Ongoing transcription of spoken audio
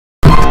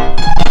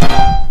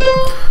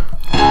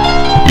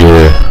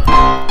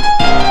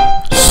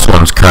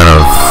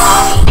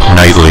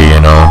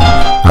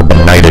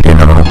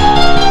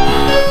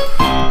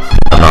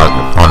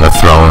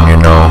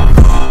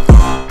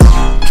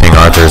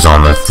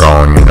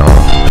throne, you know.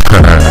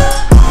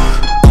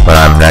 But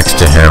I'm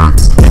next to him,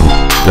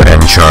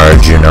 in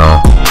charge, you know.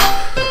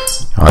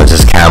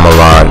 This is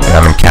Camelot.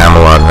 I'm in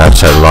Camelot and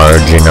that's at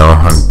large, you know.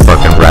 I'm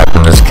fucking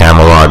rapping this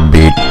Camelot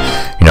beat,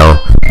 you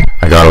know.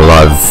 I got a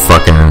lot of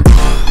fucking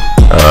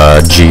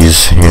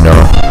G's, you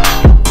know.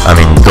 I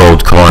mean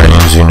gold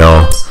coins, you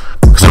know,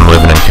 because I'm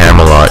living in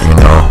Camelot, you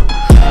know.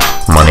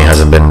 Money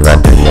hasn't been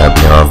invented yet,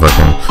 but, you know,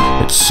 fucking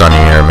it's sunny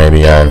here.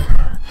 Maybe I'm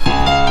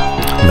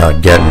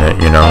not getting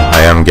it, you know.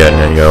 I am getting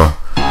it, yo.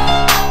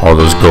 All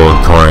those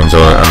gold coins,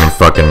 I mean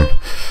fucking,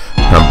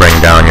 you know, bring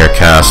down your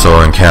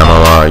castle in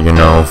Camelot, you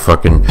know.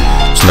 Fucking,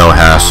 it's no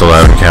hassle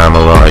out in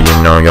Camelot, you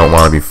know. You don't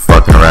want to be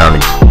fucking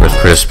around with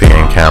Crispy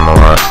in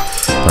Camelot.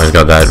 I just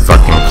got that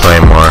fucking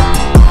claymore,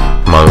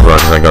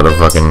 motherfuckers. I got a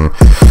fucking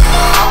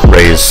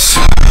raise.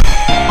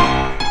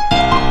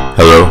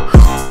 Hello.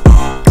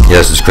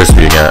 Yes, it's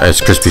Crispy again.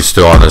 It's Crispy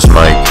still on this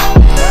mic.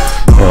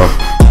 Well,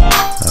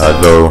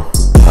 though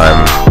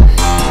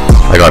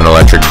I got an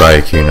electric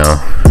bike, you know.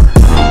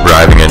 I'm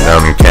driving it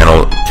down in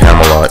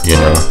Camelot, you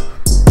know.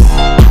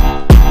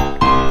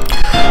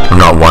 I'm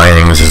not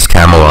whining. This is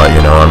Camelot,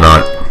 you know. I'm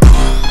not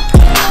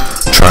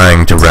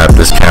trying to rap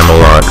this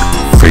Camelot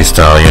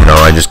freestyle, you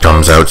know. It just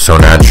comes out so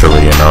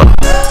naturally, you know.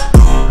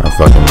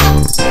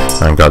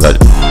 I got that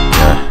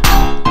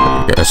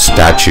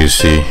statue,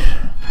 see.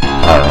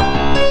 I don't know.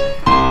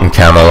 In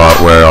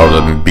Camelot, where all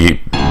the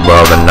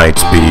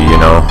knights be, you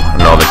know,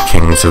 and all the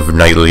kings of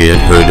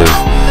knightlyhood of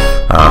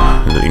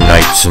the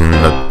knights in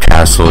the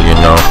castle, you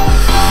know.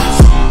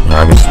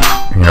 I just,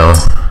 you know,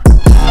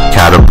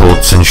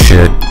 catapults and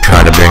shit,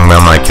 try to bring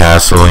down my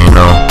castle, you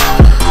know.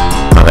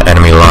 The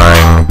enemy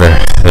lying, the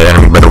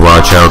enemy better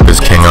watch out,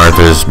 because King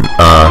Arthur's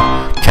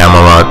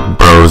Camelot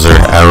bros are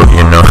out,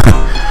 you know.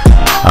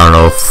 I don't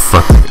know,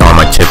 fuck, on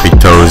my tippy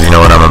toes, you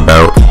know what I'm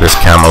about, this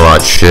Camelot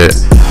shit.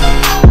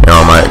 You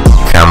know, my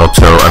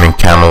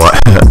Camelot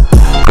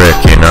brick,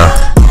 you know.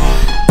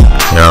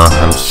 You know,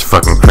 I'm just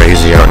fucking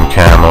crazy out in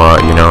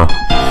Camelot, you know.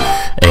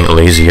 Ain't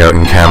lazy out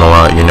in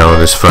Camelot, you know.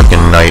 This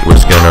fucking knight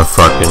was gonna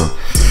fucking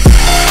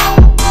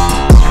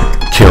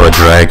kill a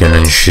dragon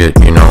and shit,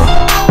 you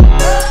know.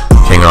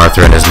 King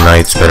Arthur and his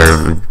knights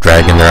better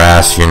dragging their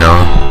ass, you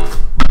know.